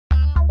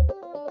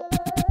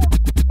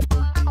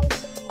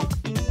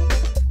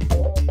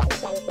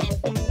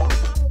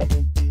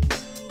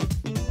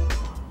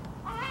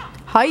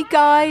Hi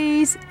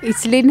guys,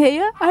 it's Lynn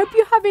here. I hope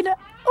you're having a...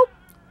 Oh,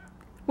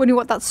 wondering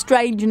what that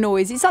strange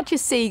noise is. It's actually a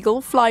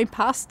seagull flying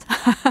past.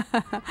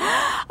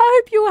 I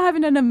hope you're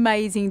having an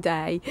amazing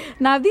day.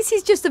 Now this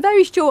is just a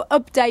very short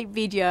update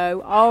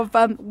video of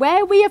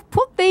where we have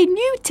put the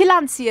new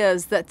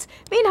Tillandsias that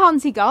me and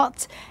Hansi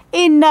got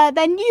in their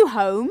new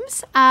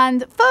homes.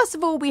 And first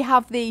of all we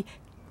have the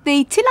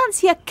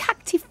Tillandsia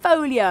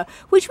cactifolia,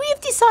 which we have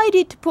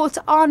decided to put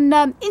on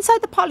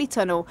inside the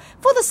polytunnel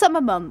for the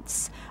summer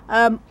months.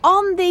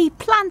 On the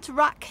plant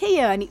rack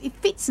here, and it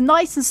fits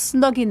nice and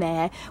snug in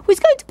there. We was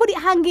going to put it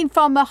hanging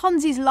from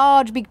Hansi's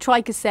large big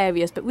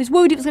trichocereus, but we was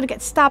worried it was going to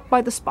get stabbed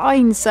by the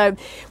spines, so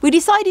we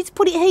decided to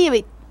put it here.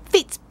 It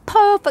fits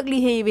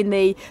perfectly here in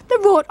the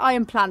wrought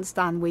iron plant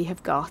stand we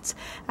have got,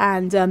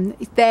 and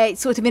they're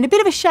sort of in a bit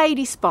of a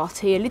shady spot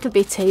here, a little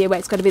bit here where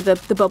it's going to be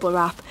the bubble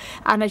wrap.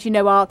 And as you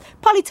know, our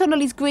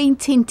polytunnel is green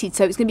tinted,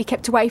 so it's going to be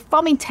kept away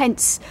from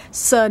intense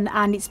sun,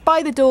 and it's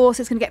by the door,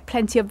 so it's going to get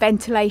plenty of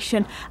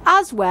ventilation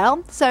as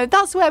well. So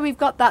that's where we've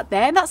got that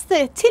there, and that's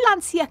the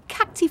Tillandsia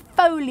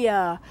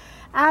cactifolia.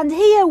 And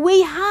here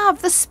we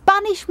have the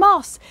Spanish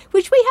moss,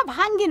 which we have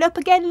hanging up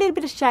again, a little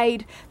bit of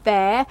shade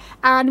there,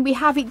 and we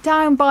have it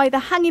down by the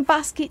hanging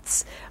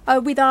baskets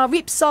with our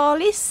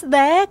ripsalis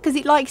there, because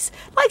it likes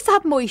to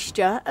have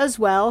moisture as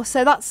well.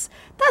 So that's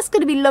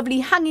going to be lovely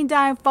hanging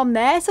down from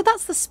there. So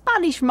that's the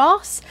Spanish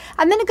moss,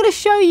 and then I'm going to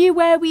show you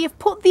where we have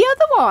put the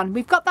other one.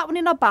 We've got that one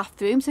in our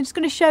bathroom, so I'm just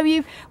going to show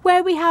you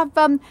where we have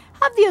the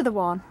other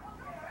one.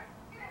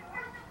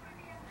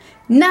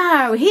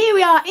 Now here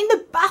we are in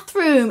the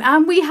bathroom,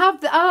 and we have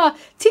the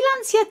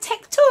Tillandsia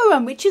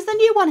tectorum, which is the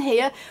new one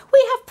here.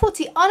 We have put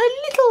it on a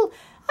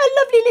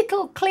lovely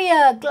little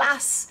clear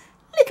glass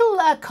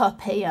little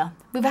cup here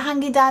with a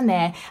hanging down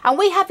there, and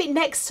we have it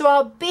next to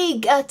our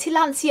big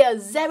Tillandsia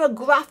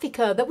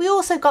xerographica that we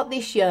also got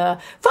this year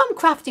from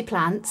Crafty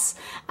Plants,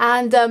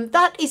 and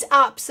that is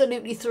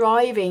absolutely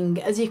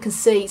thriving. As you can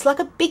see, it's like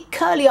a big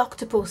curly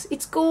octopus.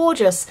 It's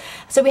gorgeous.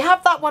 So we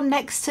have that one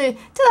next to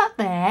that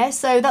there,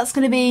 so that's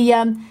going to be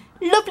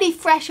lovely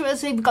fresh.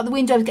 As we've got the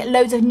window, we get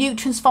loads of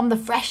nutrients from the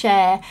fresh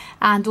air,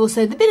 and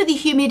also the bit of the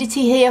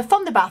humidity here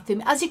from the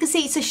bathroom. As you can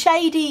see, it's a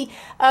shady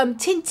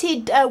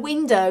tinted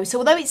window, so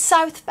although it's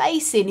south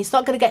facing, it's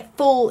not going to get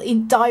full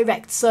in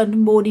direct sun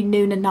morning,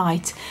 noon and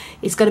night.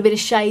 It's got a bit of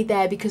shade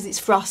there because it's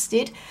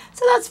frosted,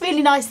 so that's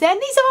really nice there. And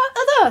these are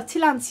our other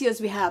Tillandsias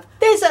we have.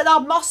 There's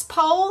our moss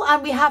pole,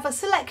 and we have a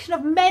selection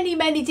of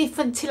many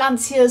different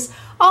Tillandsias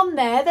on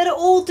there that are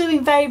all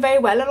doing very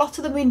well. A lot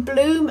of them in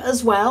bloom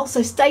as well,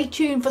 so stay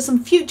tuned for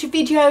some future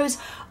videos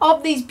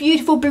of these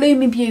beautiful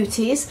blooming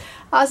beauties.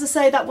 As I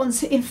say, that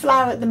one's in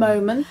flower at the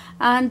moment,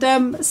 and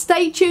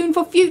stay tuned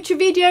for future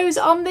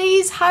videos on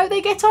these, how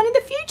they get on in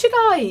the future,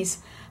 guys.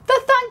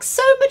 But thanks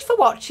so much for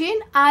watching,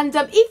 and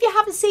if you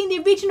haven't seen the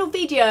original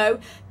video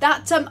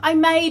that I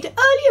made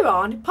earlier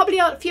on, probably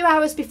a few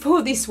hours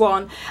before this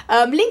one,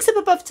 links up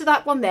above to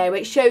that one there, where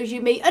it shows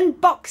you me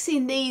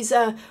unboxing these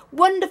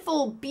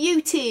wonderful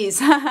beauties.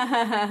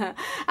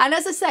 And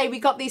as I say, we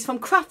got these from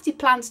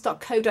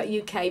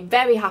craftyplants.co.uk.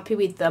 very happy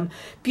with them.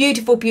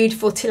 Beautiful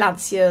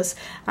Tillandsias.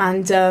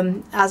 And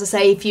as I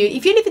say, if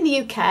you live in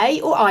the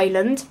UK or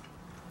Ireland,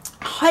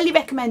 highly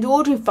recommend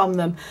ordering from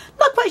them.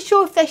 Not quite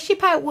sure if they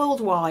ship out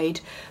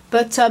worldwide,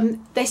 but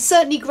they're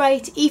certainly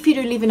great if you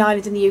do live in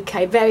Ireland and the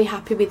UK. Very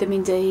happy with them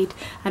indeed,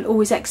 and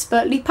always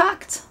expertly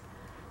packed.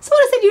 So I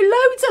want to send you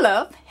loads of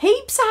love,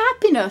 heaps of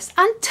happiness,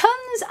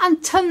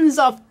 and tons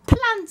of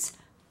plant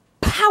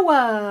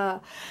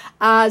power.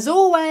 As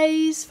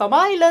always, from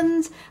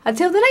Ireland.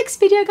 Until the next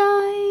video,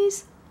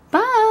 guys.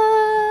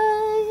 Bye.